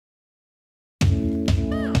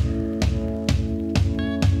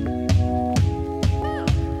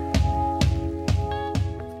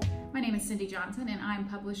Johnson, and I'm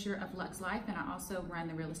publisher of Luxe Life, and I also run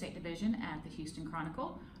the real estate division at the Houston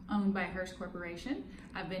Chronicle, owned by Hearst Corporation.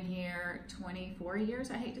 I've been here 24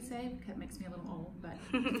 years, I hate to say, because it makes me a little old, but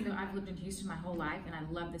I've lived in Houston my whole life, and I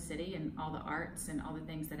love the city and all the arts and all the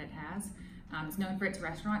things that it has. It's known for its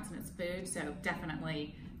restaurants and its food, so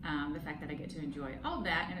definitely the fact that I get to enjoy all of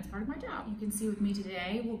that, and it's part of my job. You can see with me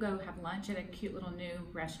today, we'll go have lunch at a cute little new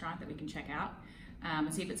restaurant that we can check out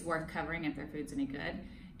and see if it's worth covering, if their food's any good,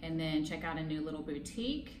 and then check out a new little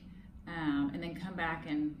boutique, and then come back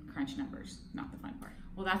and crunch numbers, not the fun part.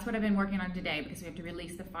 Well, that's what I've been working on today, because we have to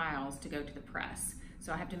release the files to go to the press.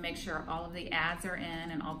 So I have to make sure all of the ads are in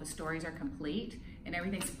and all the stories are complete and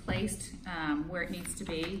everything's placed where it needs to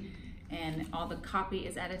be, and all the copy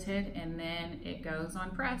is edited, and then it goes on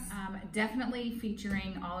press. Definitely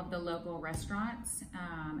featuring all of the local restaurants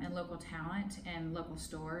and local talent and local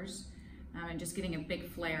stores, and just getting a big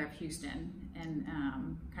flair of Houston and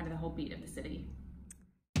kind of the whole beat of the city.